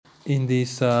In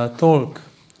this talk,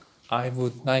 I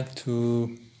would like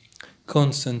to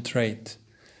concentrate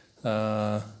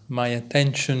my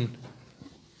attention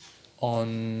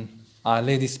on Our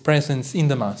Lady's presence in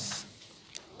the Mass.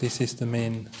 This is the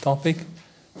main topic,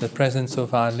 the presence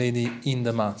of Our Lady in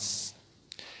the Mass,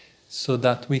 so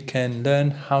that we can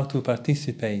learn how to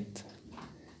participate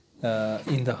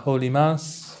in the Holy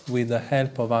Mass with the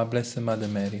help of our Blessed Mother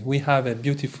Mary. We have a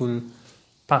beautiful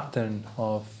pattern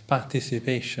of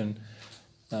participation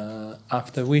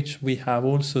after which we have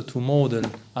also to model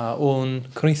our own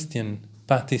Christian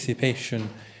participation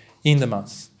in the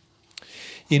Mass.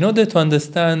 In order to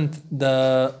understand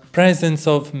the presence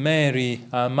of Mary,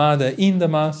 our Mother, in the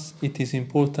Mass, it is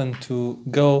important to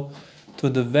go to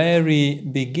the very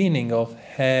beginning of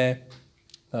her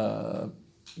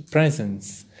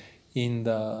presence in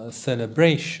the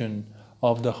celebration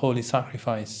of the Holy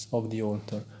Sacrifice of the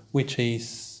altar, which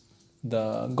is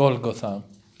the Golgotha,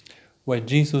 where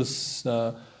Jesus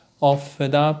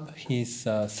offered up his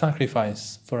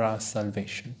sacrifice for our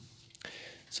salvation.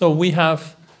 So we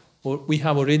have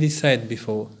already said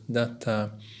before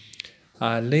that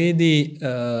Our Lady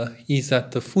is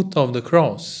at the foot of the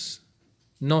cross,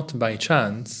 not by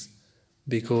chance,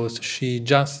 because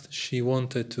she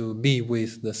wanted to be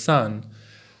with the Son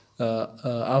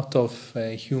out of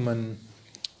a human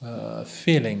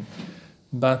feeling,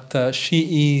 but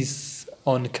she is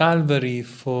on Calvary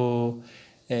for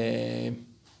a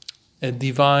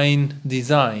divine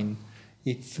design.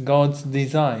 It's God's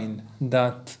design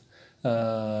that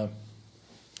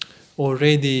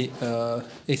already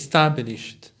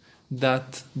established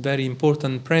that very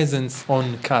important presence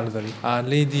on Calvary, Our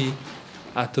Lady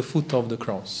at the foot of the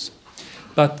cross.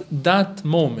 But that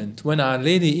moment when Our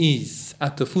Lady is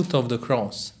at the foot of the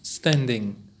cross,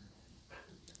 standing,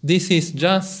 this is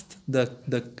just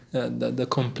the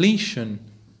completion,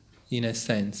 in a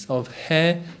sense, of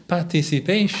her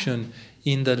participation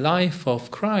in the life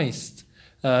of Christ,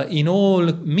 in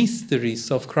all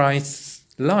mysteries of Christ's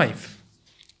life.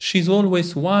 She's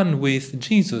always one with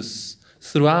Jesus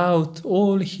throughout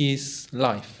all his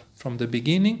life, from the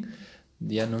beginning,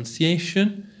 the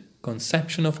Annunciation,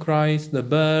 conception of Christ, the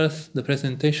birth, the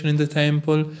presentation in the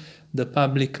temple, the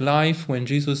public life when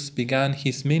Jesus began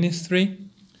his ministry,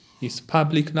 his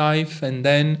public life, and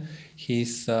then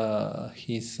his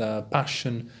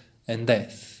passion and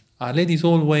death. Our Lady is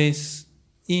always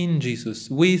in Jesus,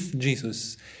 with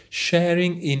Jesus,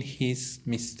 sharing in his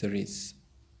mysteries.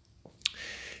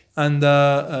 And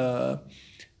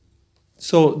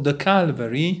so the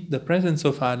Calvary, the presence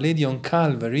of Our Lady on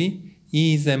Calvary,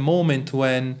 is a moment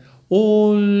when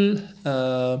all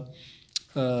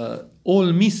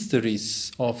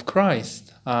mysteries of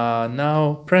Christ are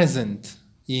now present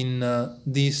in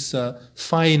this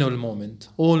final moment.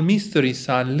 All mysteries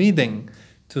are leading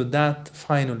to that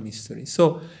final mystery.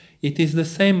 So it is the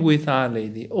same with Our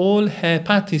Lady. All her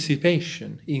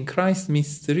participation in Christ's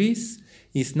mysteries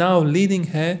is now leading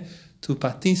her to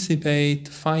participate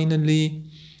finally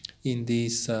in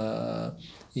this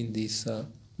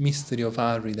mystery of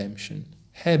our redemption.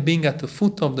 Her being at the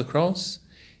foot of the cross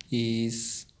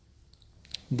is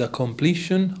the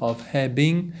completion of her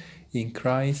being in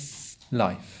Christ's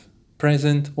life,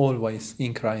 present always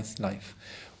in Christ's life.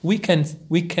 We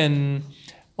can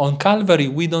on Calvary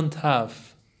we don't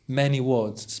have many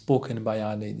words spoken by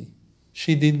Our Lady.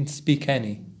 She didn't speak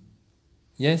any.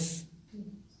 Yes?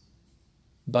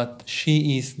 But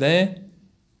she is there,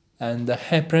 and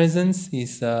her presence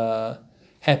is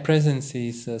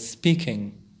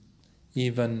speaking.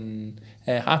 Even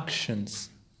her actions,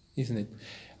 isn't it,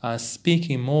 are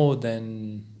speaking more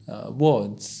than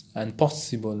words and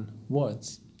possible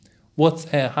words. What's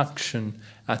her action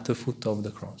at the foot of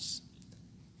the cross?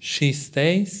 She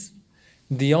stays.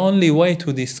 The only way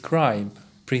to describe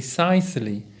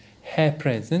precisely her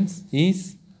presence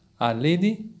is Our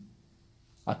Lady.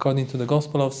 According to the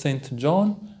Gospel of St.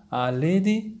 John, Our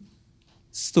Lady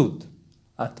stood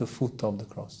at the foot of the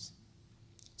cross.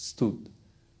 Stood.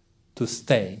 To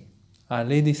stay. Our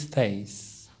Lady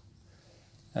stays.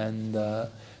 And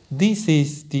this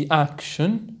is the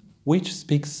action which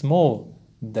speaks more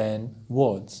than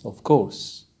words, of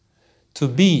course. To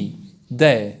be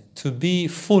there, to be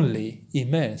fully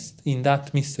immersed in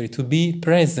that mystery, to be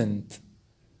present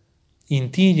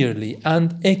interiorly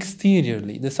and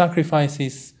exteriorly. The sacrifice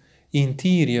is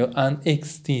interior and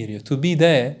exterior. To be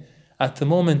there at the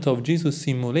moment of Jesus'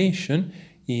 immolation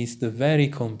is the very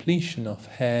completion of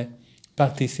her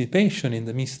participation in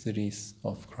the mysteries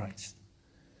of Christ.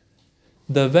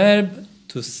 The verb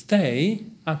to stay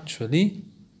actually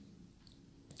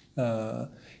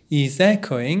is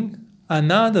echoing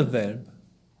another verb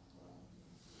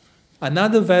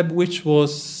Another verb which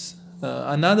was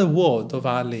another word of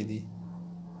Our Lady,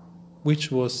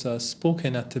 which was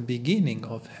spoken at the beginning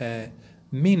of her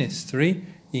ministry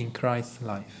in Christ's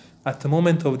life. At the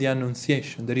moment of the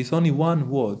Annunciation, there is only one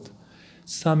word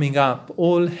summing up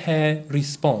all her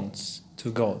response to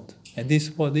God. And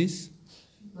this word is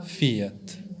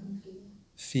fiat.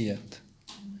 Fiat.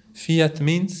 Fiat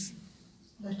means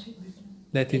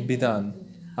let it be done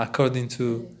according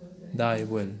to thy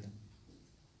will.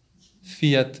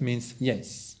 Fiat means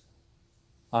yes,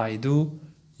 I do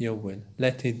your will.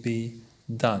 Let it be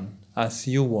done as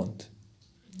you want.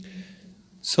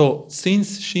 So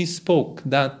since she spoke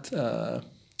that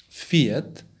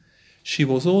fiat, she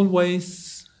was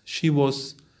always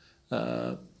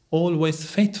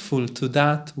faithful to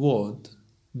that word.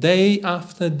 Day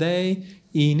after day,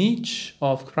 in each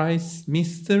of Christ's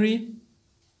mystery.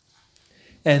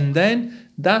 And then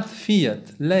that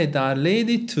fiat led Our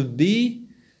Lady to be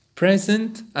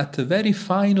present at the very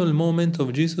final moment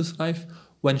of Jesus' life,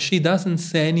 when she doesn't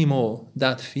say anymore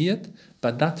that fiat,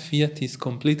 but that fiat is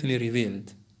completely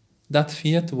revealed. That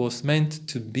fiat was meant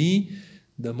to be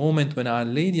the moment when Our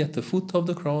Lady at the foot of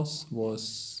the cross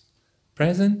was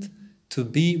present to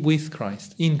be with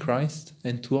Christ, in Christ,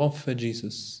 and to offer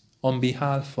Jesus on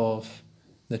behalf of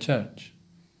the Church,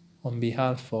 on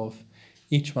behalf of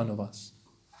each one of us.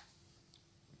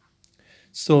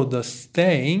 So the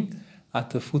staying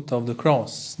at the foot of the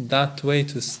cross, that way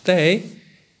to stay,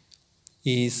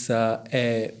 is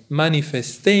a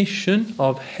manifestation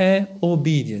of her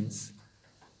obedience.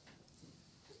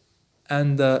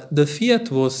 And the fiat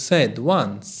was said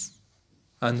once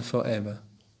and forever.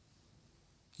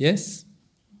 Yes?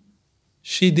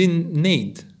 She didn't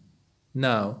need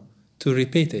now to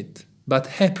repeat it, but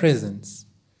her presence,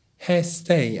 her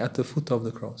stay at the foot of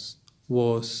the cross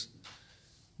was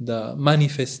the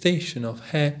manifestation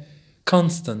of her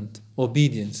constant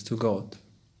obedience to God.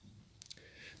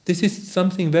 This is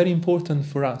something very important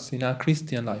for us in our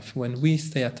Christian life when we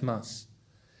stay at Mass.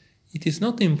 It is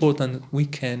not important we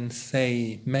can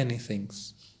say many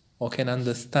things or can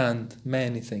understand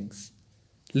many things,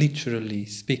 literally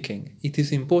speaking. It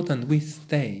is important we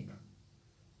stay.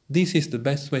 This is the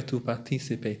best way to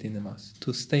participate in the Mass,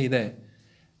 to stay there.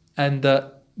 And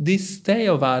this stay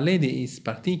of Our Lady is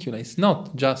particular. It's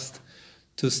not just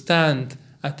to stand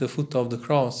at the foot of the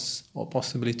cross or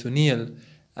possibly to kneel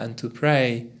and to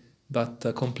pray, but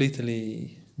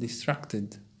completely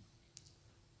distracted.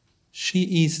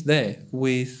 She is there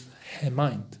with her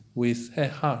mind, with her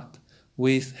heart,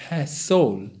 with her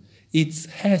soul. It's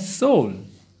her soul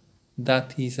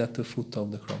that is at the foot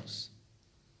of the cross.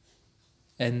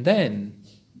 And then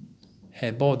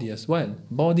her body as well,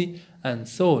 body and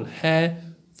soul, her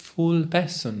full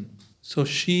person. So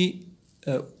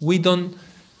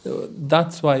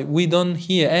that's why we don't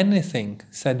hear anything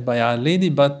said by Our Lady,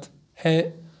 but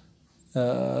her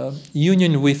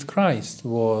union with Christ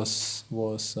was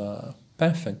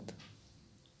perfect.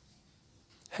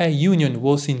 Her union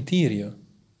was interior,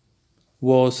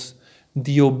 was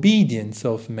the obedience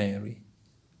of Mary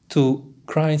to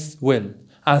Christ's will,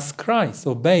 as Christ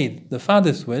obeyed the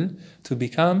Father's will to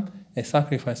become a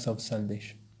sacrifice of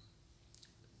salvation.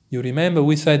 You remember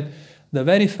we said the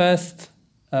very first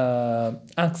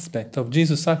aspect of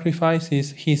Jesus' sacrifice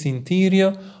is his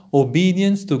interior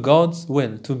obedience to God's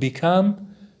will, to become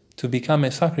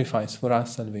a sacrifice for our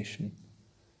salvation,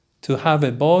 to have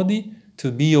a body,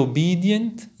 to be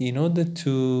obedient in order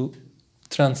to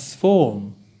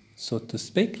transform, so to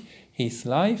speak, his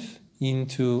life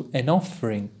into an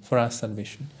offering for our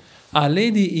salvation. Our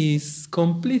Lady is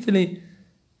completely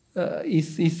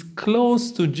is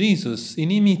close to Jesus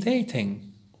in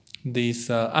imitating this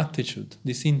attitude,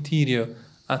 this interior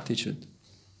attitude.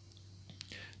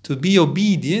 To be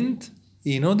obedient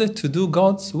in order to do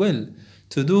God's will,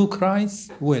 to do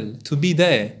Christ's will, to be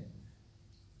there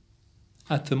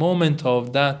at the moment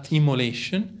of that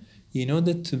immolation in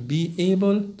order to be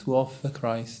able to offer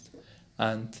Christ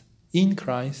and in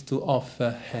Christ to offer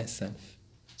herself.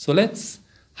 So let's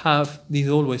have this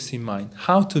always in mind.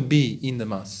 How to be in the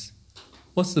Mass.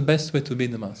 What's the best way to be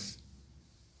in the Mass?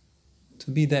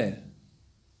 To be there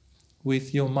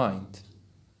with your mind,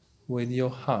 with your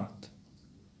heart,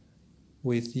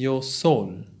 with your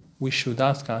soul. We should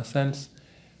ask ourselves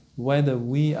whether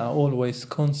we are always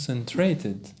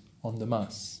concentrated on the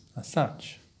Mass as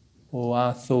such, or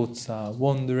our thoughts are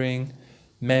wandering,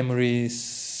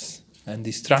 memories and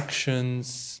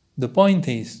distractions. The point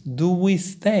is, do we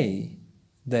stay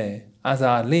there as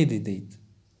Our Lady did,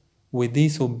 with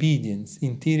this obedience,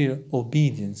 interior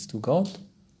obedience to God?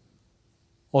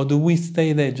 Or do we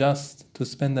stay there just to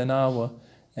spend an hour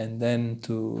and then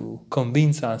to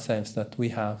convince ourselves that we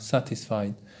have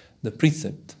satisfied the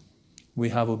precept. We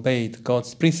have obeyed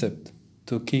God's precept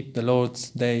to keep the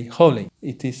Lord's Day holy.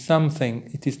 It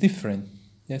is different,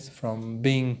 yes, from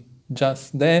being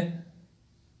just there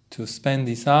to spend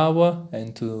this hour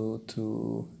and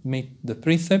to meet the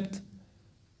precept,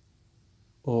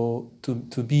 or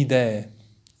to be there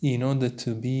in order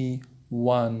to be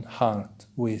one heart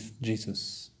with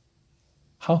Jesus.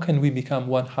 How can we become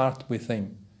one heart with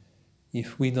Him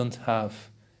if we don't have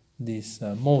this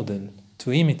model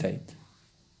to imitate?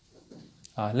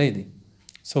 Our Lady.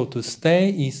 So to stay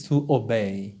is to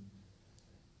obey,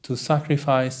 to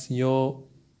sacrifice your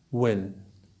will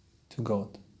to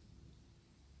God.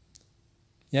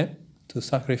 Yeah? To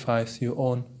sacrifice your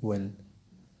own will.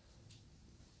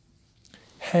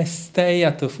 Her stay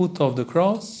at the foot of the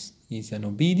cross is an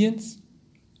obedience,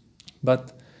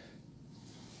 but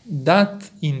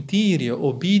that interior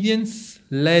obedience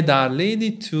led Our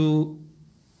Lady to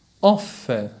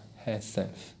offer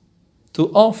herself, to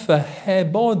offer her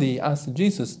body as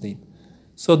Jesus did.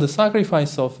 So the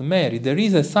sacrifice of Mary, there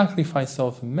is a sacrifice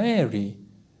of Mary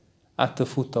at the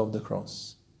foot of the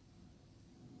cross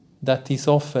that is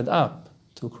offered up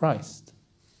to Christ,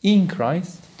 in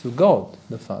Christ, to God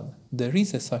the Father. There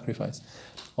is a sacrifice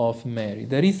of Mary.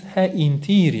 There is her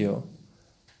interior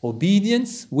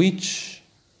obedience which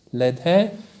led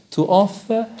her to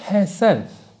offer herself,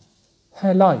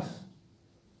 her life.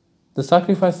 The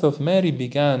sacrifice of Mary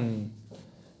began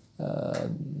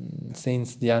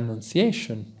since the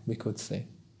Annunciation, we could say,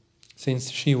 since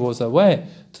she was aware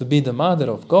to be the Mother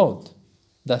of God,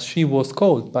 that she was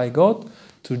called by God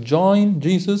to join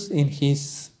Jesus in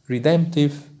His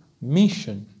redemptive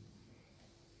mission.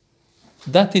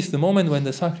 That is the moment when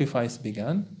the sacrifice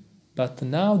began, but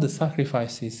now the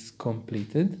sacrifice is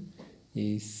completed,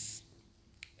 it's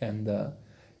the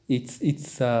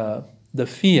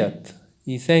fiat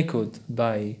is echoed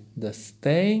by the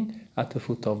staying at the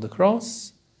foot of the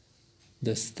cross.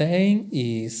 The staying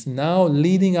is now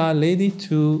leading Our Lady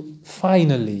to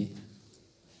finally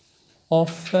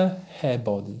offer her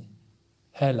body,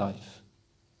 her life,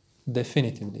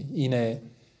 definitively, in a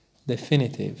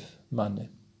definitive manner.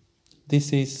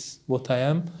 This is what I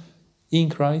am, in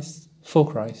Christ, for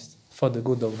the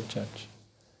good of the Church.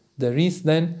 There is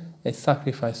then a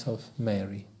sacrifice of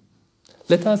Mary.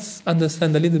 Let us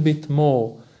understand a little bit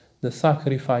more the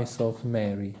sacrifice of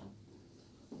Mary.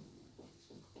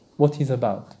 What is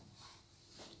about?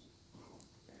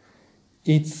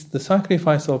 It's the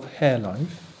sacrifice of her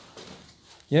life,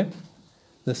 yeah?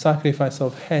 The sacrifice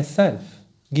of herself,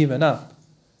 given up,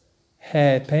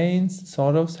 her pains,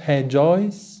 sorrows, her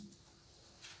joys,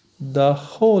 the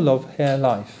whole of her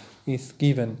life is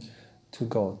given to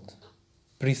God,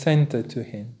 presented to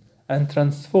Him, and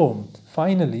transformed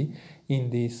finally in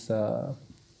this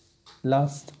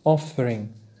last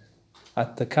offering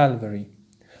at the Calvary.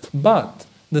 But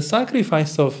the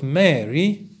sacrifice of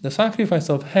Mary, the sacrifice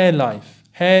of her life,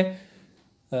 her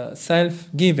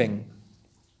self-giving,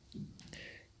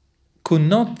 could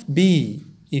not be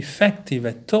effective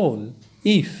at all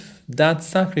if that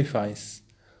sacrifice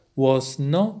was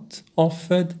not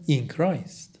offered in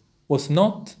Christ, was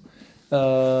not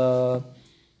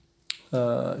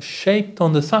shaped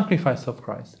on the sacrifice of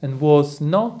Christ, and was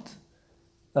not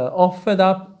offered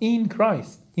up in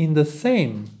Christ, in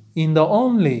the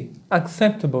only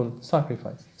acceptable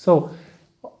sacrifice. So,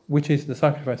 which is the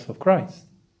sacrifice of Christ.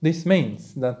 This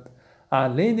means that Our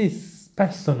Lady's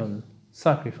personal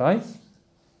sacrifice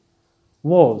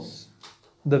was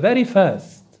the very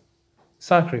first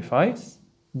sacrifice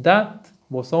that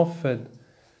was offered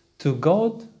to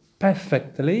God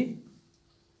perfectly,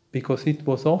 because it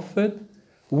was offered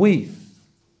with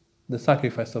the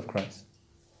sacrifice of Christ.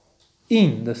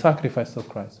 In the sacrifice of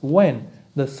Christ. When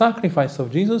the sacrifice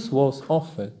of Jesus was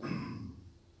offered.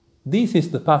 This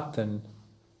is the pattern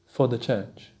for the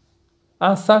Church.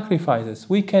 As sacrifices,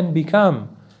 we can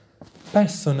become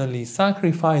personally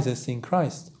sacrifices in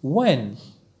Christ. When?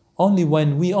 Only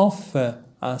when we offer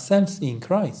ourselves in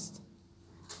Christ.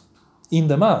 In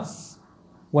the Mass.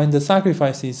 When the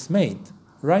sacrifice is made.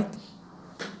 Right?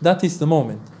 That is the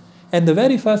moment. And the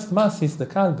very first Mass is the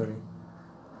Calvary.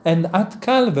 And at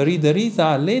Calvary there is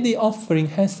Our Lady offering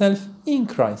herself in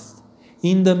Christ,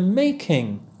 in the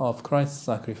making of Christ's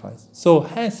sacrifice. So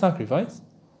her sacrifice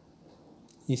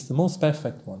is the most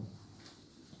perfect one.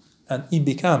 And it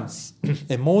becomes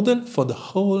a model for the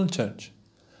whole Church.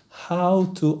 How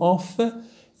to offer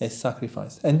a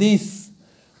sacrifice. And this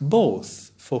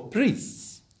both for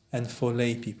priests and for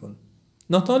lay people.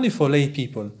 Not only for lay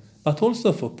people, but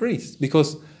also for priests.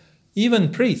 Because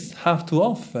even priests have to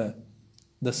offer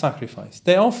the sacrifice.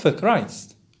 They offer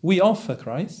Christ. We offer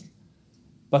Christ.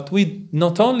 But we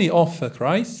not only offer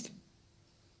Christ,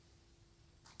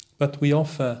 but we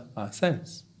offer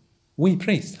ourselves. We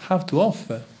priests have to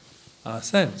offer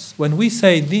ourselves. When we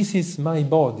say, this is my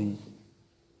body,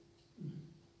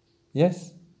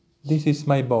 yes, this is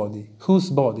my body. Whose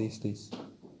body is this?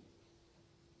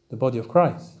 The body of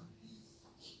Christ.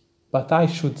 But I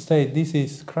should say, this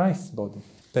is Christ's body,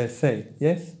 per se,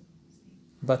 yes?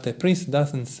 But a priest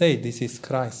doesn't say, this is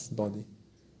Christ's body.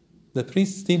 The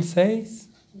priest still says,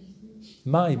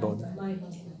 my body.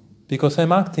 Because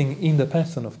I'm acting in the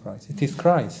person of Christ. It is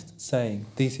Christ saying,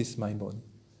 this is my body.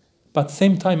 But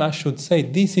same time I should say,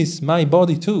 this is my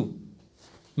body too.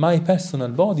 My personal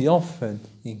body offered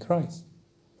in Christ.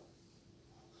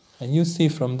 And you see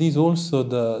from this also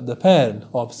the pearl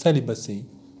of celibacy,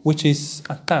 which is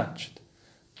attached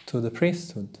to the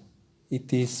priesthood.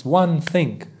 It is one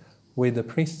thing with the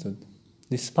priesthood,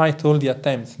 despite all the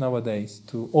attempts nowadays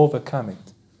to overcome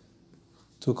it,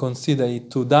 to consider it,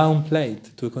 to downplay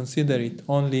it, to consider it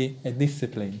only a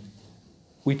discipline,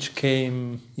 which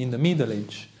came in the Middle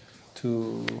Age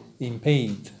to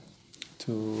impede,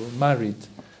 to married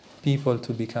people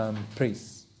to become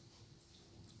priests.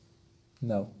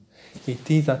 No, it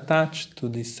is attached to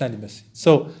this celibacy.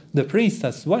 So the priest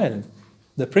as well,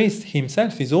 the priest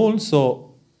himself is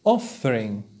also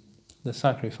offering the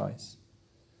sacrifice.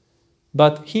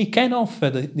 But he can offer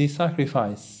the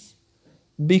sacrifice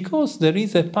because there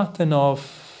is a pattern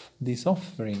of this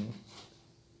offering,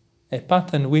 a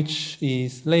pattern which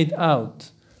is laid out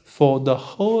for the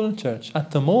whole church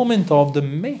at the moment of the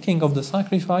making of the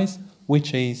sacrifice,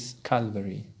 which is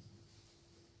Calvary.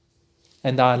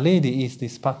 And Our Lady is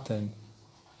this pattern.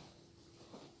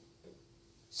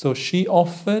 So she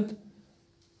offered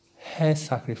her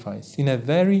sacrifice in a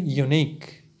very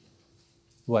unique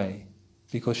way,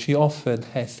 because she offered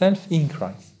herself in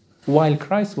Christ, while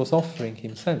Christ was offering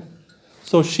himself.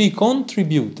 So she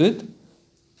contributed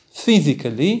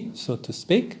physically, so to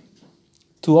speak,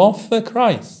 to offer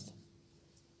Christ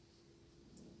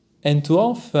and to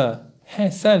offer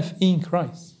herself in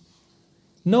Christ.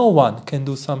 No one can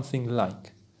do something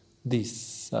like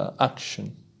this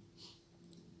action.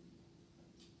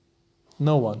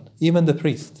 No one, even the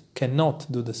priest,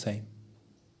 cannot do the same.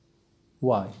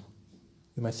 Why?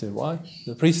 You might say, why?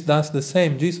 The priest does the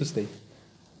same Jesus did.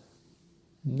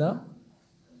 No.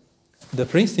 The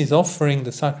priest is offering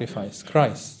the sacrifice,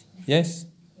 Christ, yes?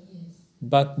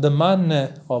 But the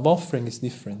manner of offering is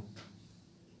different.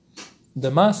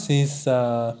 The Mass is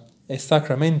a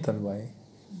sacramental way.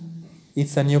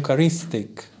 It's an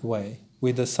Eucharistic way,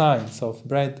 with the signs of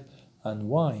bread and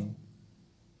wine.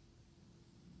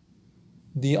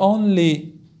 The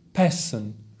only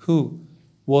person who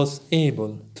was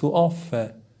able to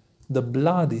offer the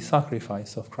bloody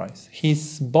sacrifice of Christ,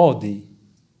 his body,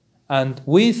 and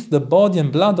with the body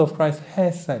and blood of Christ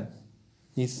herself,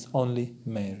 is only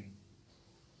Mary.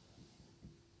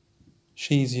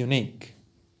 She is unique.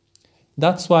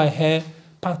 That's why her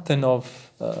pattern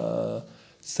of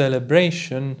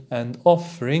celebration and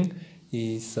offering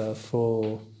is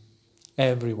for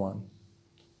everyone,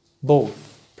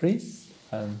 both priests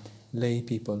and lay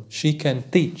people. She can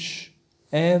teach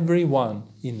everyone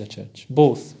in the church,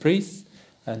 both priests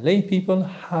and lay people,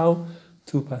 how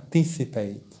to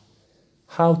participate,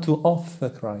 how to offer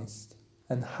Christ,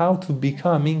 and how to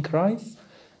become in Christ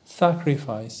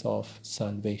sacrifice of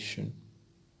salvation.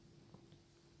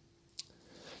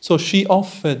 So she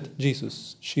offered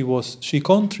Jesus. She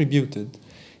contributed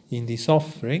in this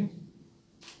offering.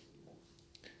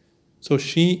 So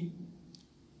she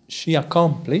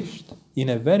accomplished in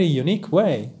a very unique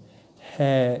way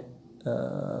her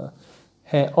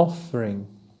offering,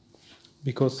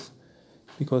 because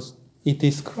it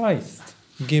is Christ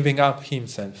giving up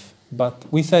himself. But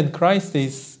we said Christ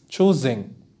is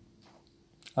choosing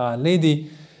Our Lady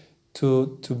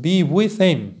to be with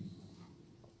him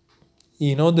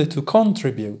in order to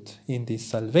contribute in this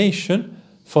salvation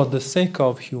for the sake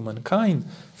of humankind,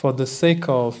 for the sake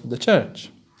of the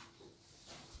church.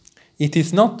 It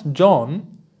is not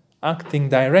John acting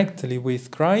directly with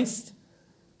Christ,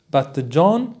 but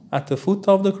John at the foot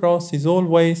of the cross is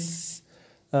always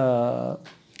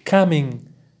coming,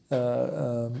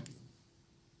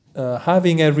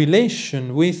 having a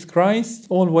relation with Christ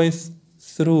always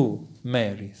through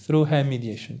Mary, through her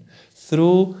mediation,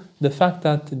 through the fact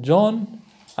that John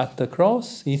at the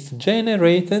cross is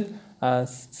generated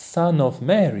as son of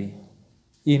Mary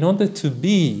in order to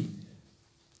be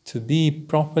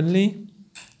properly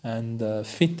and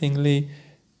fittingly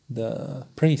the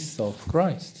priest of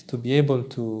Christ, to be able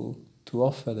to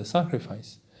offer the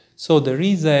sacrifice. So there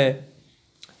is a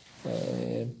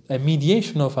a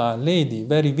mediation of Our Lady,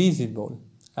 very visible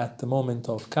at the moment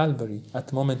of Calvary, at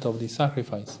the moment of the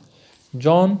sacrifice.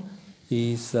 John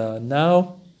is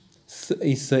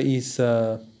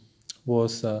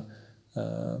was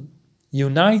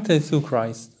united to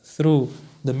Christ through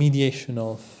the mediation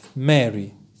of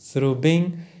Mary, through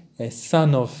being a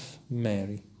son of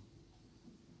Mary.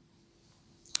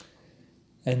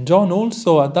 And John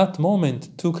also at that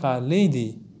moment took Our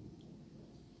Lady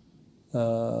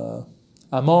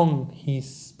among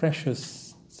his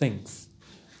precious things.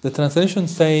 The translation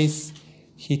says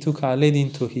he took Our Lady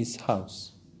into his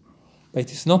house. But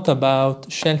it is not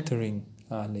about sheltering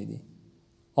Our Lady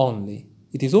only.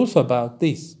 It is also about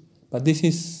this. But this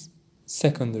is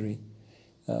secondary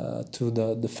to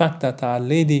the fact that Our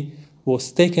Lady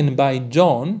was taken by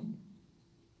John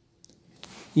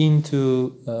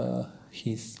into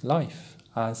his life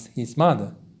as his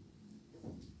mother.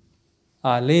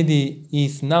 Our Lady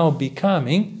is now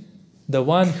becoming the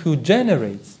one who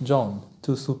generates John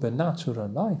to supernatural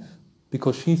life,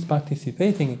 because she's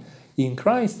participating in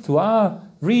Christ to our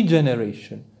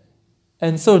regeneration.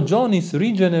 And so John is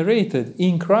regenerated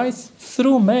in Christ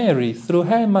through Mary, through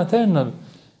her maternal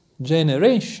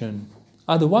generation.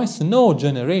 Otherwise, no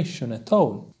generation at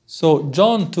all. So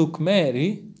John took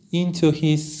Mary into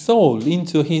his soul,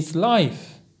 into his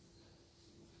life,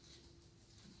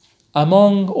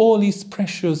 among all his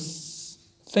precious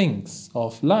things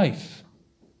of life,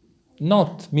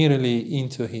 not merely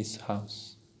into his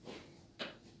house.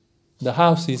 The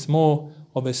house is more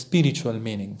of a spiritual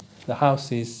meaning. The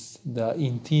house is the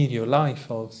interior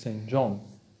life of St. John.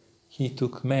 He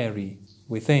took Mary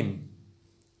with him.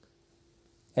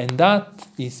 And that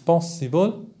is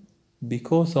possible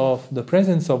because of the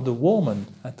presence of the woman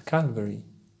at Calvary.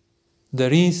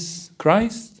 There is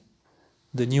Christ,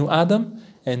 the new Adam,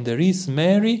 and there is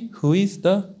Mary, who is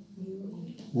the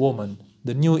woman,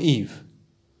 the new Eve.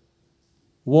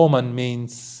 Woman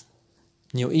means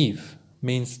new Eve,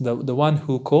 means the one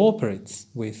who cooperates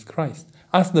with Christ.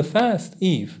 As the first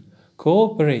Eve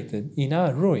cooperated in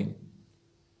our ruin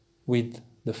with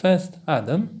the first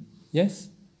Adam, yes,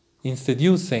 in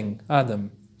seducing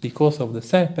Adam because of the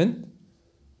serpent,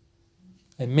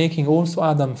 and making also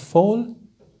Adam fall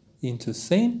into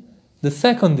sin, the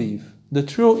second Eve, the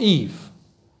true Eve,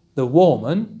 the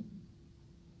woman,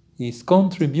 is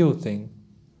contributing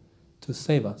to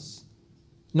save us.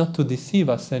 Not to deceive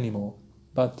us anymore,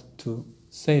 but to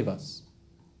save us.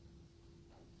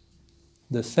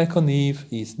 The second Eve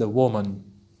is the woman.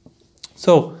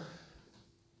 So,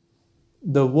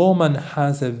 the woman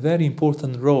has a very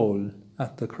important role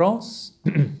at the cross.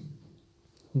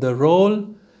 The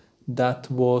role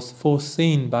that was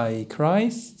foreseen by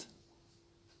Christ.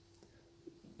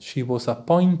 She was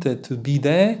appointed to be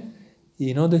there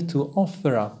in order to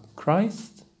offer up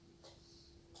Christ,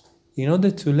 in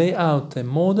order to lay out a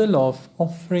model of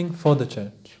offering for the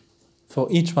church, for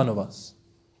each one of us,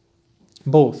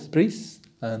 both priests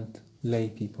and lay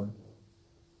people.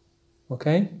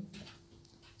 Okay?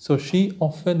 So she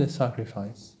offered the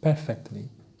sacrifice perfectly.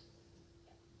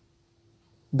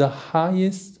 The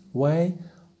highest way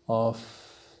of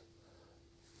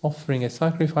offering a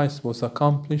sacrifice was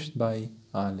accomplished by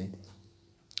Our Lady.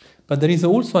 But there is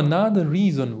also another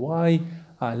reason why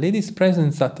Our Lady's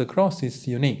presence at the cross is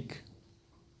unique.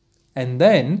 And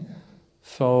then,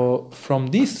 from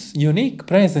this unique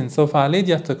presence of Our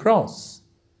Lady at the cross,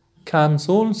 comes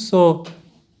also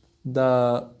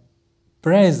the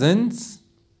presence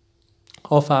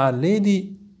of Our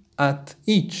Lady at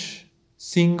each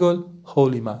single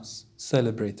Holy Mass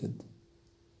celebrated.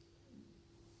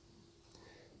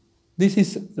 This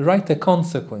is right a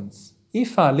consequence.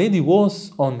 If Our Lady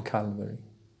was on Calvary,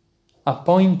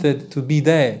 appointed to be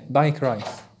there by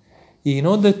Christ, in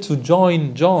order to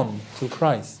join John to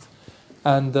Christ,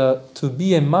 and to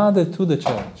be a mother to the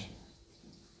church,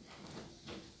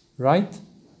 right?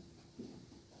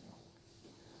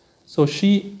 So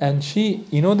she,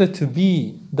 in order to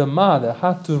be the mother,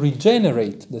 had to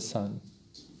regenerate the son,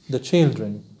 the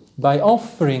children, by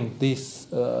offering this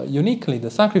uniquely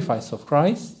the sacrifice of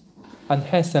Christ and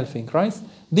herself in Christ.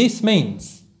 This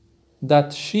means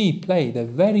that she played a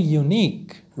very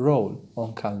unique role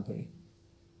on Calvary.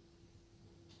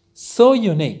 So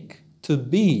unique to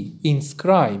be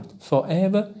inscribed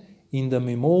forever in the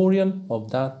memorial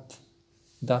of that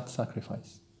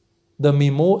sacrifice.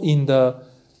 In the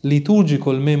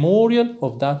liturgical memorial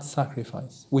of that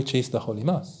sacrifice, which is the Holy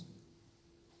Mass.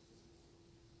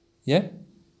 Yeah?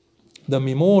 The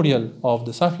memorial of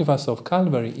the sacrifice of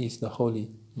Calvary is the Holy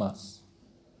Mass.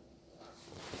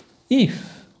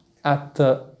 If at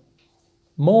the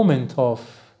moment of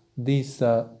this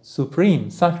supreme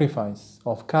sacrifice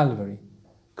of Calvary,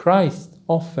 Christ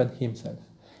offered himself,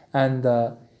 and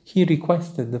he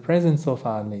requested the presence of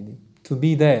Our Lady to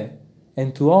be there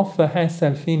and to offer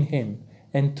herself in him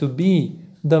and to be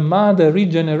the mother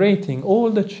regenerating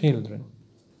all the children,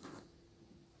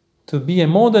 to be a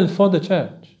model for the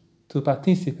church, to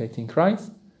participate in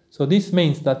Christ. So this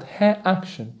means that her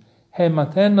action, her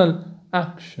maternal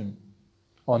action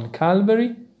on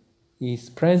Calvary is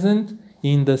present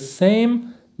is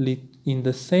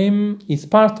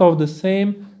part of the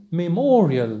same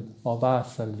memorial of our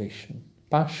salvation,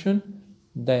 passion,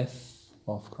 death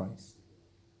of Christ,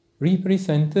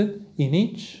 represented in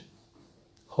each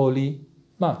Holy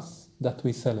Mass that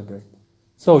we celebrate.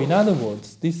 So, in other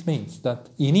words, this means that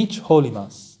in each Holy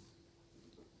Mass,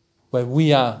 where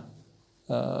we are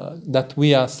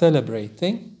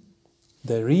celebrating,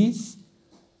 there is,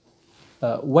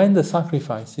 when the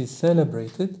sacrifice is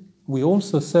celebrated, we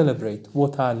also celebrate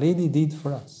what Our Lady did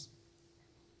for us.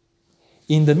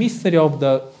 In the mystery of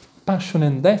the passion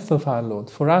and death of our Lord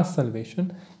for our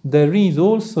salvation, there is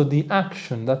also the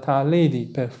action that Our Lady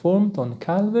performed on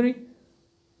Calvary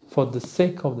for the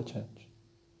sake of the Church,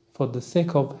 for the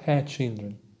sake of her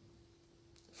children,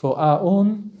 for our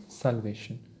own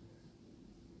salvation.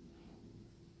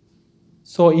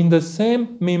 So in the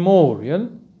same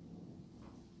memorial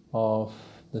of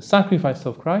the sacrifice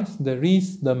of Christ, there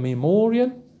is the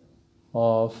memorial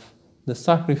of the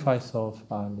sacrifice of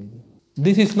Our Lady.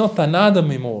 This is not another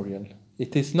memorial.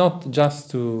 It is not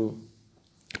just to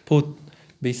put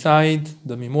beside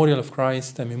the memorial of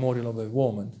Christ a memorial of a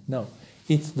woman. No,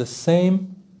 it's the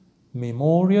same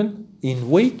memorial in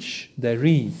which there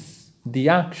is the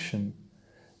action,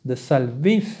 the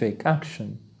salvific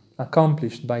action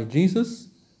accomplished by Jesus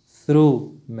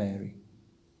through Mary.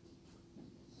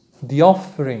 The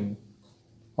offering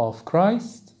of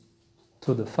Christ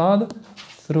to the Father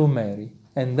through Mary.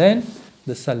 And then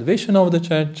the salvation of the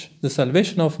Church, the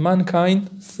salvation of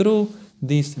mankind through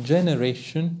this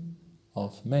generation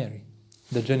of Mary.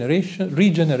 The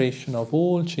regeneration of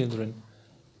all children.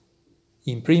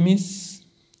 In primis,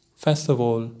 first of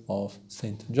all, of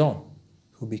St. John,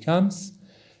 who becomes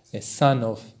a son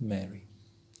of Mary.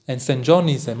 And St. John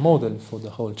is a model for the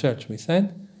whole Church, we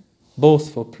said,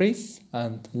 both for priests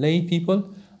and lay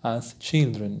people as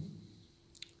children.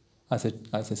 As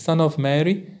a son of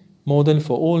Mary, model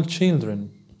for all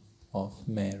children of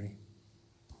Mary.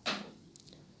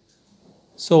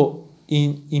 So,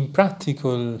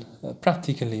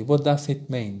 practically, what does it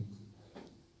mean?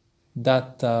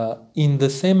 That in the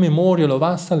same memorial of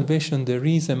our salvation there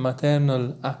is a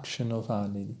maternal action of Our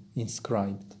Lady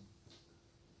inscribed.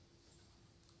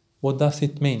 What does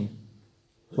it mean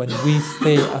when we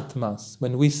stay at Mass,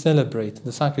 when we celebrate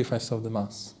the sacrifice of the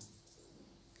Mass?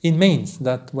 It means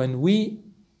that when we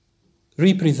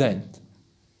represent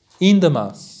in the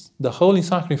Mass the holy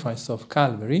sacrifice of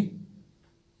Calvary,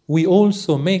 we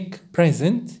also make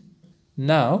present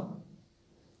now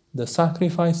the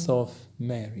sacrifice of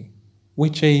Mary,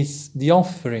 which is the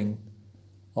offering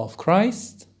of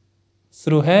Christ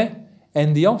through her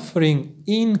and the offering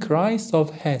in Christ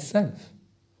of herself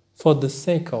for the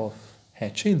sake of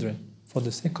her children, for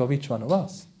the sake of each one of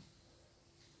us.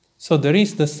 So there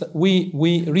is we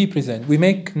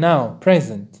make now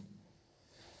present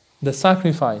the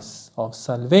sacrifice of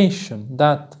salvation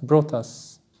that brought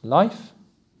us life,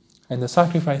 and the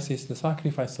sacrifice is the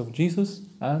sacrifice of Jesus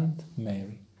and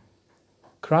Mary.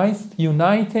 Christ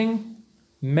uniting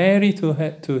Mary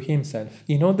to himself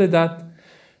in order that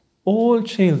all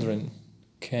children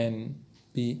can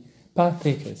be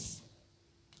partakers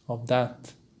of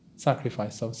that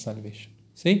sacrifice of salvation.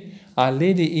 See, Our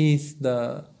Lady is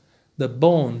the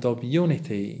bond of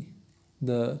unity,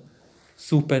 the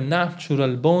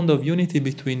supernatural bond of unity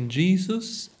between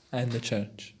Jesus and the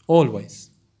Church, always.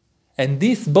 And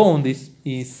this bond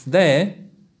is there.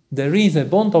 There is a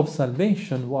bond of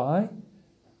salvation. Why?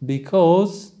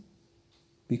 Because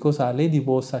Our Lady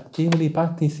was actively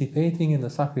participating in the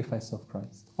sacrifice of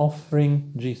Christ,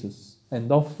 offering Jesus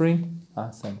and offering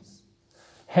ourselves,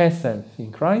 herself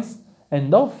in Christ,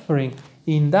 and offering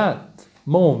in that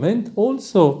moment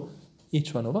also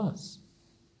each one of us.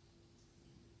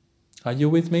 Are you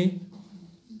with me?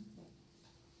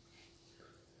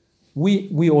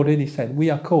 We already said we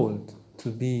are called to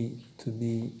be,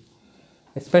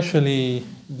 especially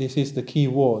this is the key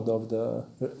word of the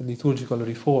liturgical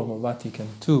reform of Vatican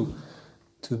II,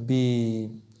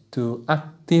 to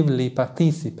actively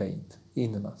participate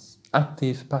in the Mass.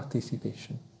 Active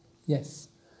participation. Yes.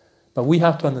 But we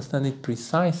have to understand it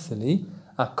precisely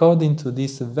according to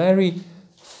this very,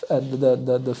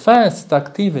 the first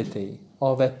activity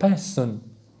of a person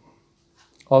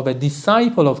of a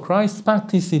disciple of Christ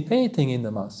participating in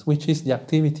the Mass, which is the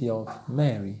activity of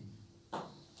Mary.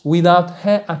 Without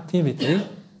her activity,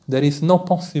 there is no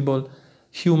possible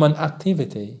human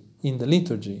activity in the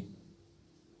liturgy.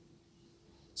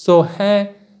 So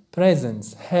her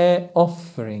presence, her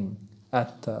offering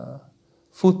at the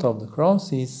foot of the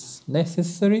cross is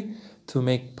necessary to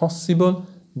make possible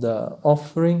the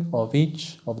offering of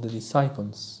each of the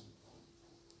disciples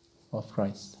of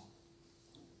Christ.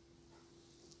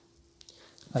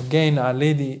 Again, Our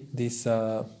Lady, this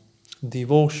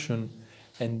devotion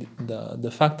and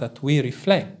the fact that we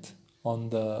reflect on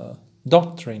the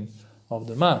doctrine of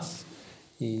the Mass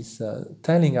is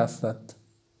telling us that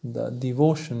the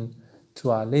devotion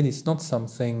to Our Lady is not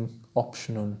something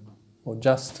optional or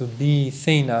just to be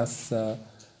seen as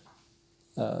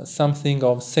something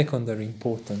of secondary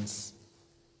importance.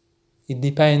 It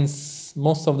depends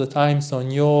most of the times on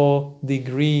your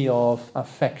degree of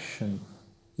affection.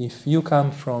 If you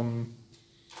come from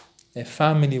a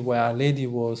family where Our Lady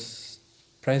was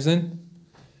present,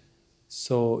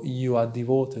 so you are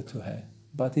devoted to her.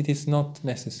 But it is not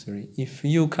necessary. If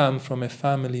you come from a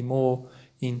family more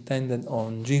intended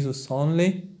on Jesus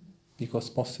only, because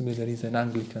possibly there is an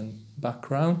Anglican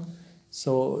background,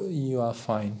 so you are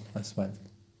fine as well.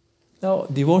 Now,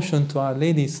 devotion to Our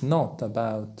Lady is not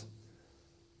about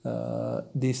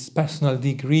this personal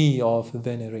degree of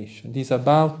veneration. It is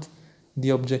about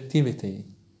the objectivity.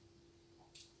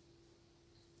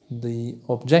 The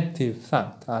objective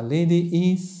fact, Our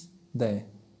Lady is there,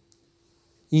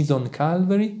 is on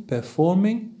Calvary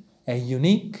performing a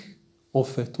unique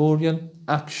offertorial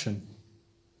action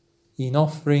in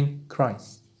offering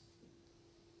Christ,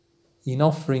 in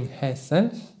offering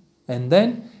herself, and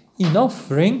then in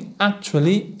offering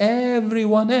actually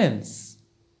everyone else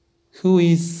who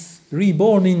is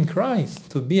reborn in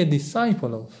Christ to be a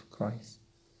disciple of Christ.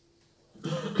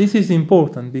 This is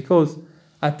important because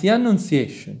at the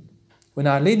Annunciation, when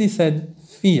Our Lady said,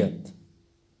 "Fiat,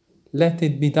 let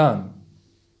it be done,"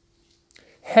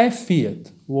 her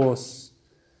fiat was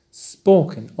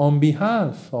spoken on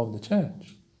behalf of the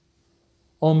Church,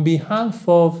 on behalf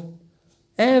of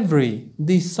every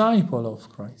disciple of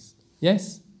Christ.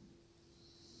 Yes?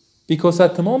 Because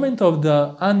at the moment of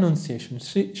the Annunciation,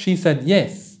 she said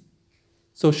yes.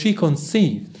 So she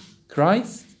conceived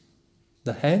Christ,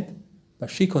 the head, but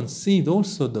she conceived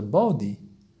also the body,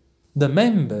 the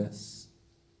members.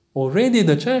 Already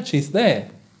the Church is there,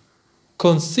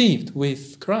 conceived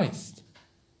with Christ.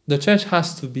 The Church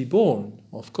has to be born,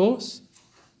 of course,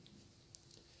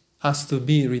 has to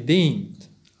be redeemed,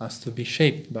 has to be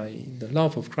shaped by the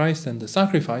love of Christ and the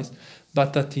sacrifice,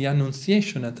 but at the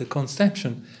Annunciation, at the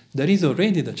conception, there is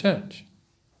already the Church,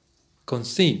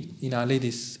 conceived in Our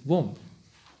Lady's womb.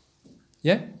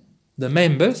 Yeah? The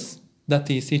members, that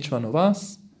is each one of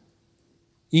us,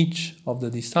 each of the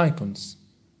disciples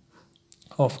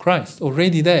of Christ,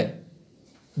 already there,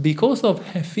 because of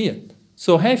her fiat.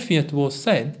 So her fiat was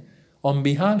said on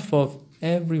behalf of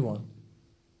everyone.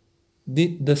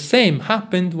 The same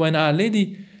happened when Our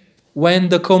Lady, when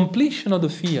the completion of the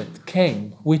fiat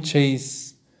came, which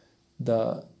is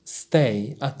the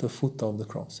stay at the foot of the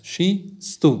cross. She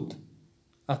stood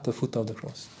at the foot of the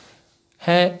cross.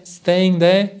 Her staying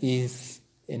there is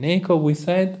an echo, we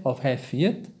said, of her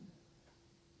fiat.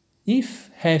 If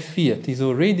her fiat is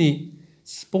already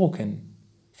spoken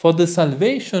for the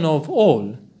salvation of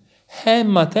all, her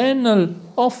maternal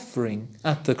offering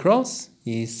at the cross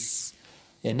is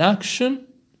an action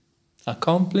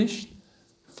accomplished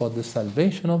for the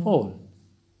salvation of all.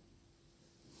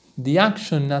 The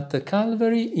action at the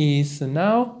Calvary is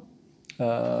now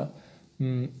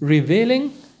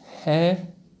revealing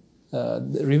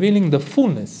the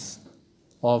fullness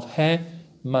of her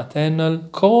maternal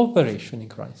cooperation in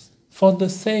Christ for the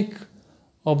sake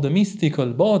of the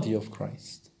mystical body of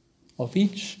Christ, of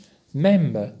each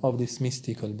member of this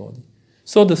mystical body.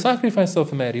 So the sacrifice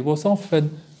of Mary was offered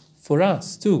for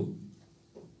us too.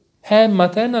 Her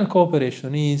maternal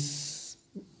cooperation is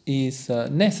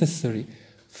necessary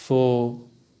for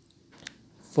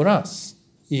us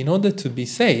in order to be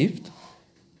saved,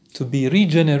 to be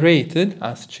regenerated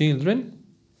as children,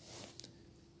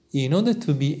 in order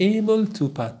to be able to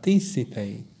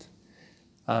participate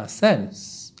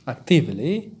ourselves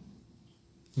actively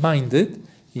minded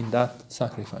in that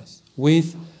sacrifice.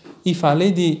 If Our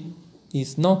Lady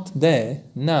is not there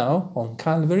now on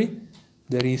Calvary,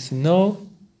 there is no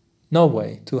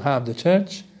way to have the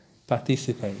Church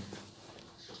participate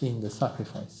in the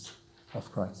sacrifice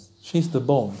of Christ. She's the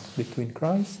bond between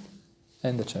Christ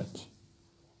and the Church.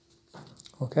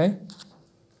 Okay?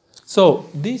 So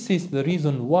this is the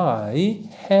reason why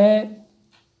her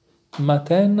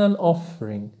maternal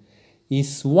offering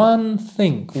is one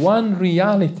thing, one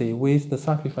reality with the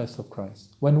sacrifice of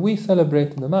Christ. When we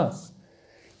celebrate the Mass,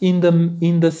 in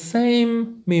the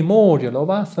same memorial of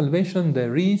our salvation,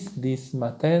 there is this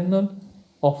maternal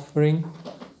offering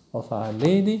of Our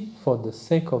Lady for the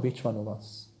sake of each one of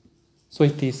us. So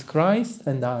it is Christ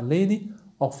and Our Lady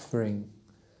offering.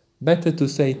 Better to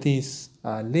say it is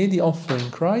Our Lady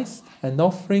offering Christ and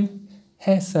offering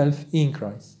herself in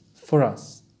Christ for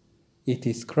us. It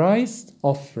is Christ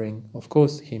offering, of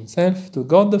course, himself to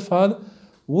God the Father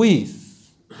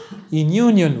in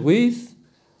union with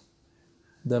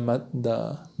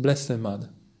the Blessed Mother.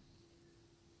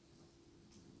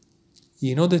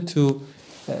 In order to,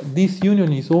 this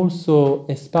union is also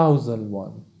a spousal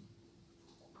one.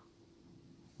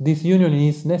 This union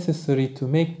is necessary to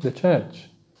make the Church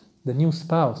the new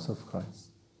spouse of Christ.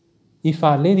 If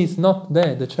Our Lady is not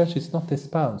there, the Church is not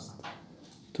espoused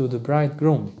to the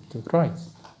bridegroom, to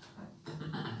Christ.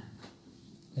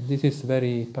 And this is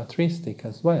very patristic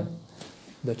as well.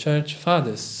 The Church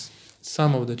Fathers,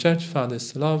 some of the Church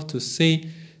Fathers love to see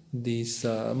this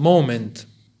moment,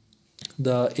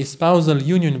 the espousal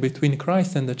union between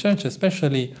Christ and the Church,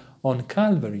 especially on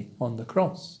Calvary, on the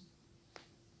cross.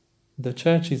 The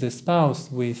Church is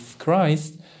espoused with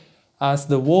Christ as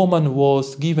the woman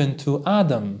was given to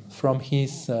Adam from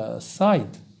his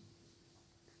side,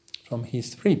 from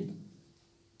his rib.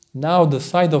 Now the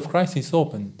side of Christ is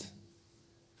opened,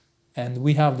 and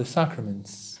we have the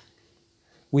sacraments.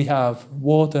 We have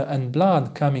water and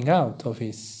blood coming out of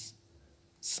his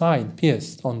side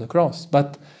pierced on the cross.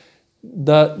 But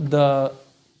the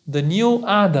new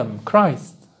Adam,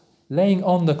 Christ, laying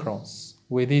on the cross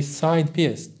with his side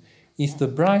pierced, is the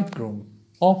bridegroom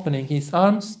opening his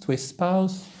arms to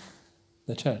espouse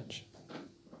the Church.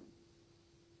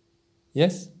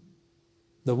 Yes?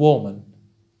 The woman.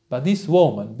 But this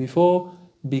woman, before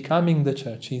becoming the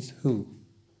Church, is who?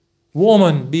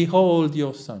 Woman, behold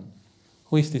your son.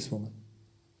 Who is this woman?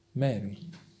 Mary.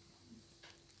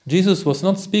 Jesus was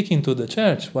not speaking to the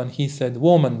Church when he said,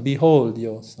 woman, behold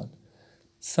your son.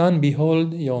 Son,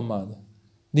 behold your mother.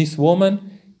 This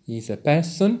woman is a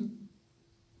person,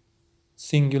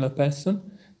 singular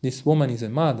person. This woman is a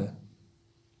mother.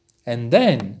 And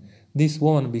then this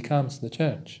woman becomes the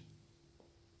Church.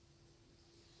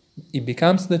 It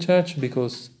becomes the Church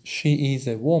because she is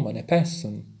a woman, a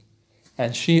person.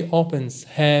 And she opens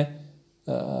her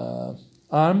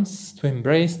arms to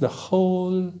embrace the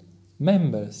whole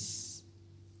members.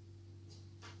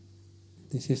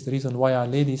 This is the reason why Our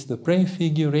Lady is the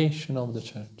prefiguration of the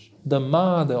Church, the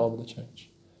mother of the Church.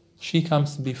 She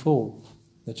comes before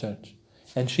the Church.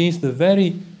 And she is the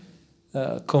very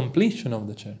completion of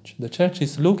the Church. The Church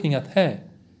is looking at her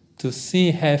to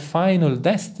see her final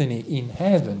destiny in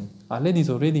heaven. Our Lady is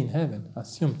already in heaven,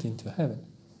 assumed into heaven.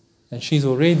 And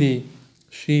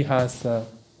she has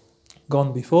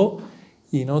gone before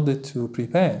in order to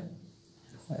prepare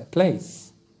a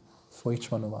place for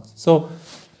each one of us. So,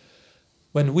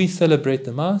 when we celebrate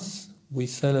the Mass, we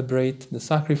celebrate the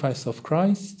sacrifice of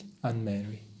Christ and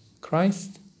Mary.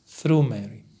 Christ through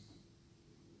Mary.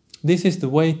 This is the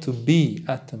way to be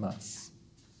at the Mass.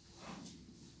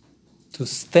 To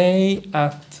stay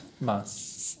at Mass.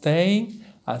 Staying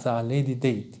as Our Lady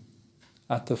did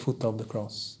at the foot of the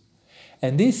cross.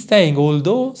 And this staying,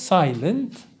 although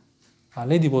silent, Our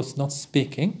Lady was not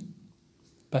speaking,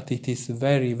 but it is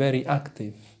very, very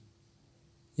active.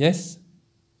 Yes?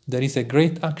 There is a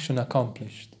great action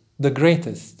accomplished. The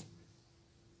greatest.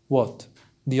 What?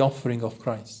 The offering of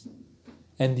Christ.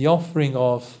 And the offering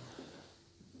of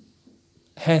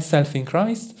herself in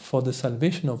Christ for the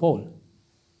salvation of all.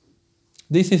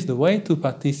 This is the way to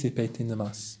participate in the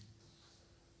Mass.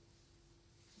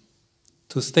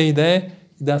 To stay there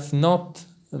does not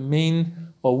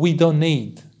mean, or we don't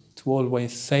need to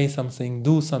always say something,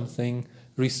 do something,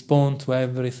 respond to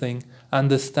everything,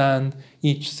 understand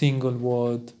each single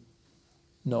word.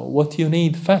 No, what you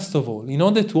need, first of all, in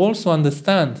order to also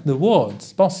understand the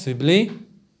words, possibly,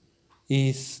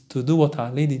 is to do what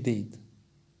Our Lady did.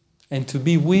 And to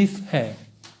be with her,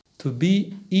 to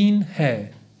be in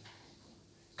her.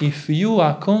 If you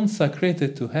are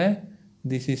consecrated to her,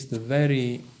 this is the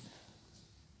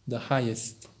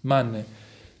highest manner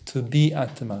to be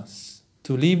at the Mass,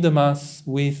 to live the Mass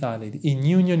with Our Lady, in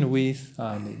union with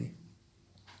Our Lady.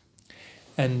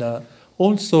 And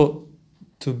also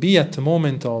to be at the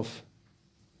moment of,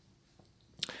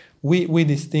 we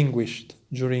distinguished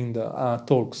during our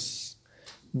talks,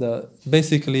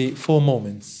 basically 4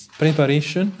 moments.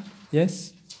 Preparation,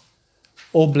 yes.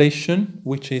 Oblation,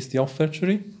 which is the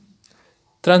offertory.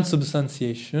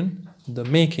 Transubstantiation, the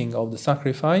making of the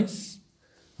sacrifice.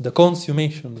 the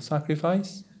consummation of the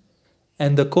sacrifice,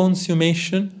 and the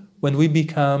consummation when we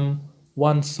become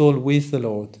one soul with the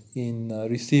Lord in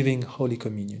receiving Holy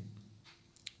Communion.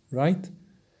 Right?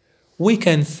 We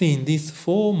can see in these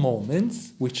 4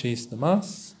 moments, which is the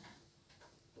Mass,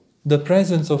 the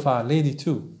presence of Our Lady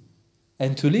too.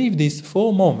 And to live these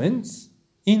 4 moments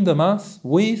in the Mass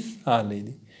with Our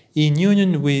Lady, in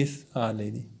union with Our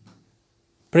Lady.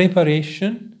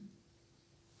 Preparation,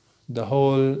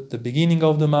 the beginning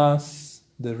of the Mass,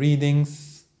 the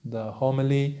readings, the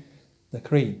homily, the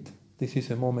creed. This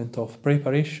is a moment of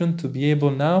preparation to be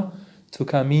able now to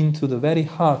come into the very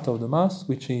heart of the Mass,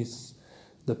 which is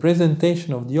the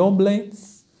presentation of the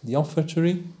oblates, the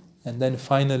offertory, and then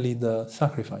finally the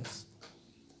sacrifice,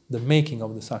 the making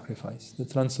of the sacrifice, the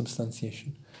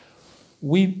transubstantiation.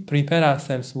 We prepare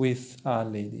ourselves with Our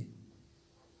Lady.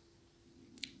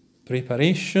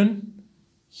 Preparation,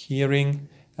 hearing,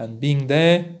 and being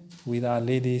there with Our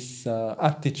Lady's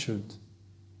attitude.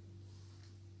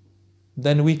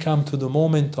 Then we come to the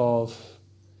moment of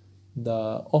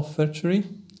the offertory,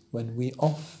 when we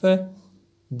offer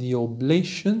the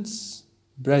oblations,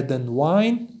 bread and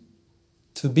wine,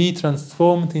 to be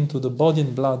transformed into the body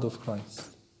and blood of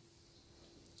Christ.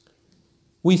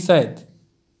 We said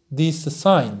these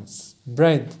signs,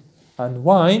 bread and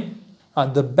wine, are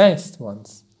the best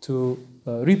ones to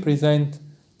represent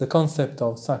the concept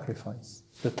of sacrifice,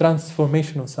 the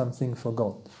transformation of something for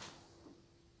God.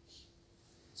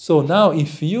 So now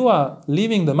if you are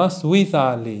living the Mass with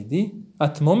Our Lady,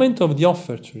 at the moment of the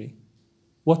offertory,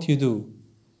 what you do?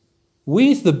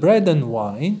 With the bread and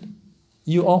wine,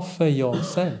 you offer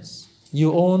yourselves,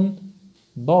 your own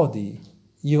body,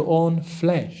 your own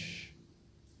flesh,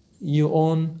 your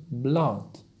own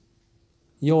blood,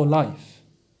 your life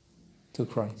to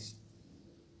Christ.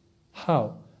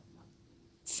 How?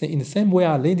 In the same way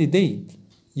Our Lady did,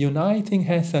 uniting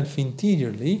herself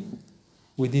interiorly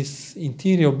with this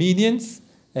interior obedience,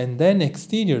 and then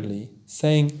exteriorly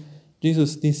saying,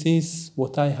 Jesus, this is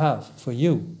what I have for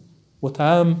you. What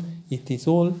I am, it is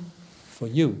all for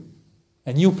you.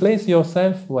 And you place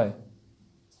yourself where?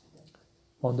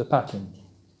 On the paten.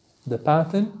 The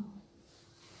paten,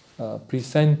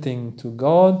 presenting to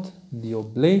God the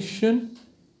oblation,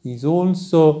 is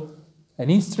also an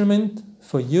instrument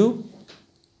for you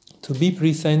to be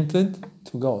presented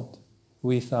to God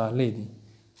with Our Lady.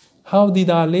 How did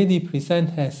Our Lady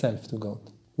present herself to God?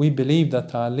 We believe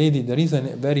that Our Lady, there is a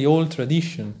very old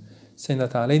tradition saying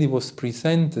that Our Lady was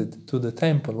presented to the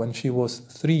temple when she was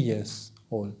 3 years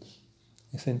old.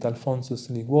 Saint Alphonsus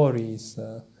Liguori is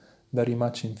very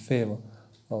much in favor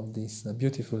of this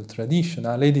beautiful tradition.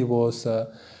 Our Lady was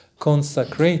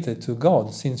consecrated to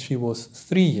God since she was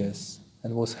 3 years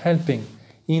and was helping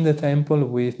in the temple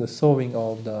with the sewing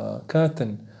of the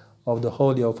curtain of the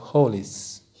Holy of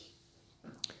Holies.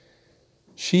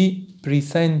 She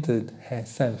presented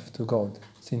herself to God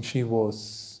since she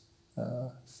was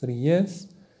 3 years,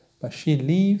 but she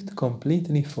lived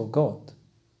completely for God.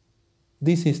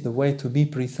 This is the way to be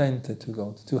presented to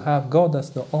God, to have God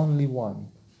as the only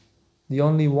one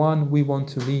we want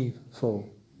to live for,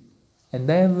 and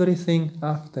everything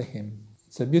after Him.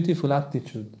 It's a beautiful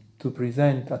attitude to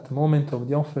present at the moment of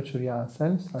the offertory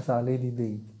ourselves as Our Lady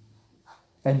did,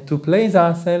 and to place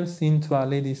ourselves into Our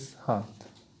Lady's heart,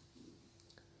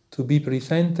 to be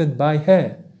presented by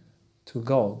her to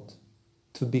God,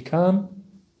 to become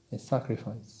a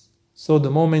sacrifice. So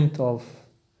the moment of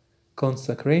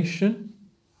consecration,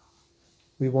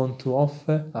 we want to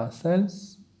offer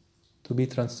ourselves to be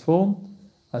transformed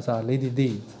as Our Lady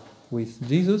did with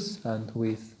Jesus and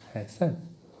with herself.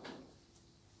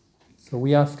 So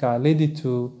we ask Our Lady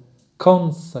to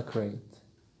consecrate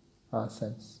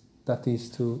ourselves, that is,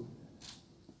 to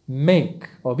make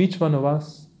of each one of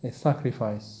us a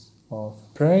sacrifice of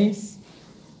praise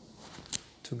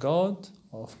to God,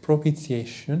 of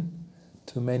propitiation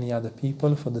to many other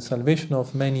people, for the salvation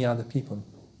of many other people.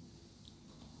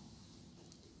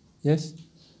 Yes?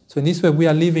 So in this way we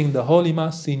are living the Holy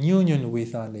Mass in union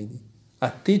with Our Lady.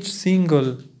 At each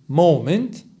single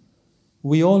moment,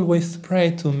 we always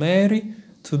pray to Mary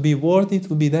to be worthy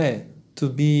to be there, to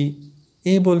be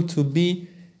able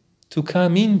to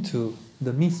come into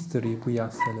the mystery we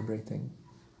are celebrating.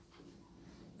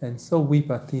 And so we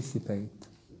participate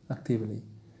actively.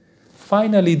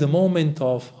 Finally, the moment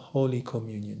of Holy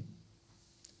Communion.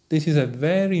 This is a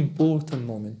very important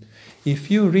moment. If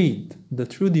you read the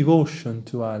True Devotion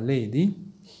to Our Lady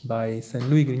by Saint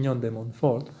Louis Grignon de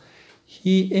Montfort,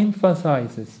 he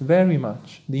emphasizes very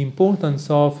much the importance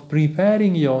of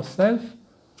preparing yourself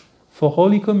for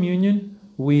Holy Communion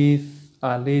with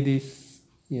Our Lady's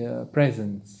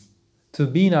presence, to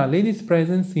be in Our Lady's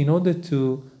presence in order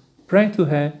to pray to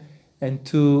her and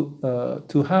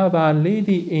to have Our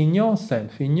Lady in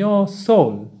yourself, in your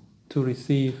soul, to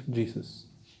receive Jesus.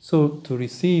 So to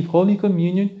receive Holy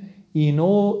Communion in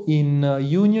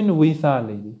union with Our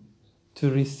Lady, to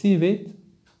receive it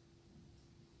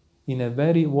in a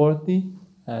very worthy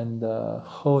and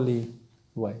holy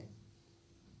way.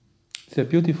 It's a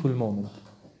beautiful moment.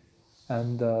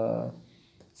 And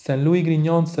Saint Louis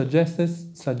Grignon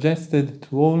suggested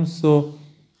to also,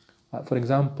 for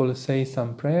example, say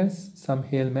some prayers, some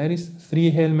Hail Marys, 3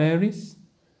 Hail Marys,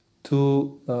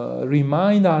 to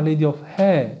remind Our Lady of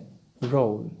her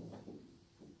role,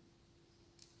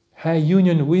 her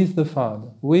union with the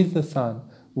Father, with the Son,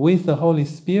 with the Holy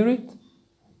Spirit,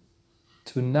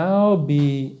 to now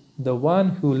be the one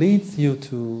who leads you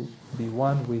to be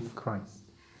one with Christ.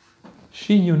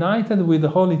 She, united with the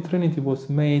Holy Trinity, was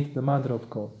made the Mother of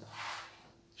God.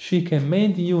 She can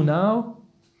make you now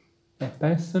a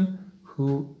person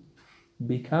who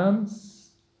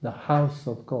becomes the house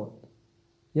of God.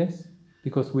 Yes?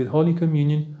 Because with Holy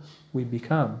Communion we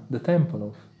become the temple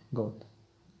of God.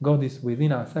 God is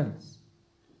within ourselves.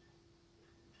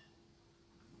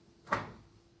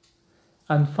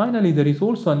 And finally, there is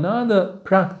also another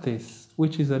practice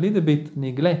which is a little bit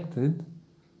neglected,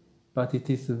 but it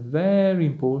is very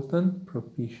important,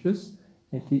 propitious.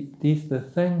 It is the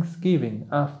thanksgiving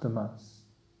after Mass.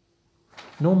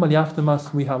 Normally after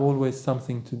Mass we have always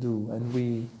something to do and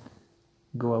we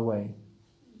go away.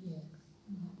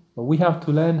 But we have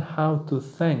to learn how to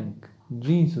thank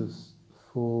Jesus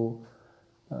for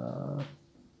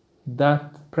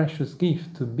that precious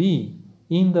gift, to be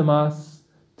in the Mass,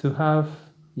 to have,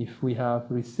 if we have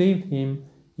received Him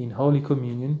in Holy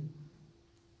Communion,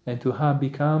 and to have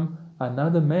become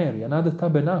another Mary, another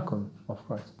tabernacle of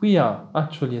Christ. We are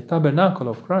actually a tabernacle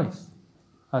of Christ,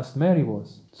 as Mary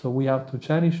was. So we have to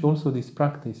cherish also this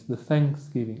practice, the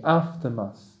thanksgiving after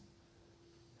Mass.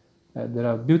 There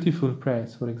are beautiful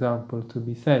prayers, for example, to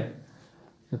be said.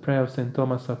 The prayer of St.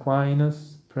 Thomas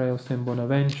Aquinas, prayer of St.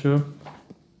 Bonaventure,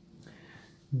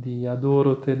 the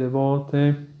Adoro te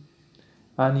devote,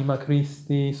 Anima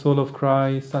Christi, Soul of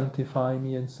Christ, sanctify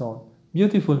me, and so on.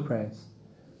 Beautiful prayers.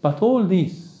 But all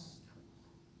this,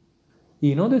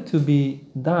 in order to be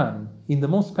done in the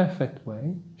most perfect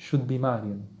way, should be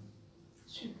Marian.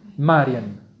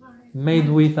 Marian, made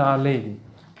with Our Lady.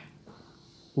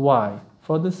 Why?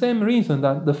 For the same reason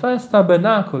that the first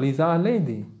tabernacle is Our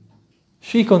Lady.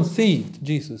 She conceived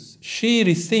Jesus. She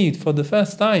received for the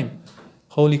first time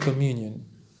Holy Communion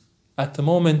at the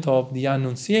moment of the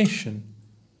Annunciation.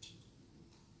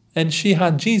 And she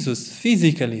had Jesus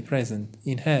physically present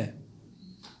in her.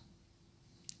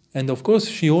 And of course,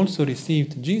 she also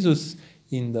received Jesus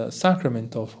in the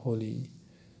sacrament of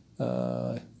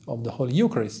the Holy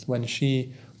Eucharist when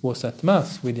she was at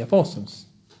Mass with the apostles.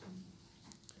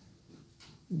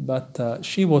 But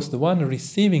she was the one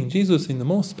receiving Jesus in the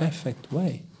most perfect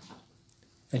way.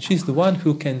 And she's the one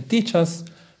who can teach us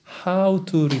how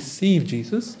to receive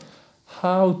Jesus,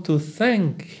 how to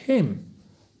thank Him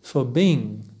for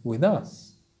being with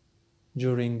us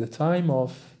during the time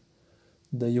of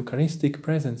the Eucharistic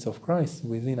presence of Christ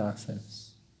within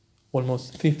ourselves.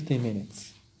 Almost 50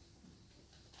 minutes.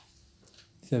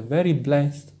 It's a very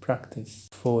blessed practice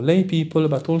for lay people,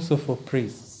 but also for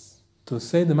priests, to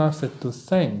say the Mass and to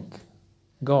thank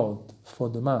God for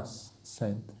the Mass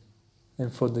said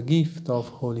and for the gift of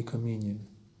Holy Communion.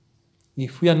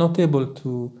 If we are not able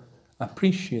to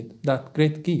appreciate that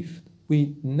great gift,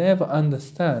 we never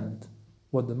understand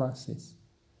what the Mass is.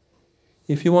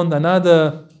 If you want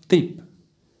another tip,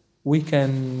 we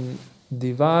can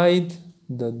divide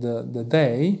the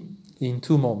day in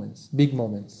 2 moments, big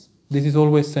moments. This is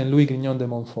always Saint Louis Grignon de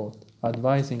Montfort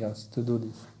advising us to do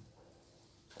this.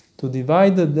 To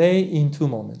divide the day in 2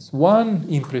 moments. One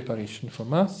in preparation for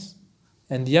Mass,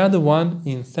 and the other one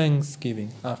in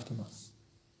thanksgiving after Mass.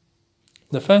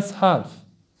 The first half,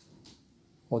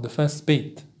 or the first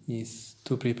bit, is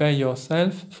to prepare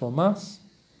yourself for Mass.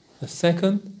 The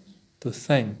second, to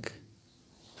thank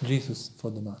Jesus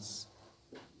for the Mass.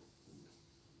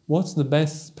 What's the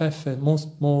best,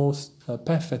 most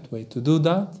perfect way to do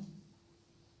that?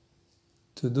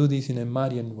 To do this in a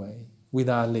Marian way, with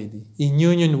Our Lady, in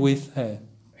union with her.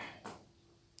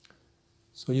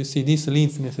 So you see, this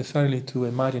leads necessarily to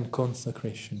a Marian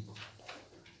consecration.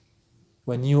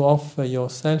 When you offer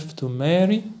yourself to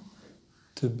Mary,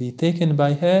 to be taken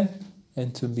by her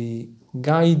and to be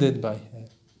guided by her,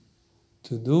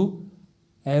 to do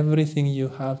everything you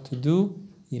have to do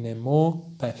in a more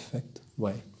perfect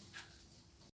way.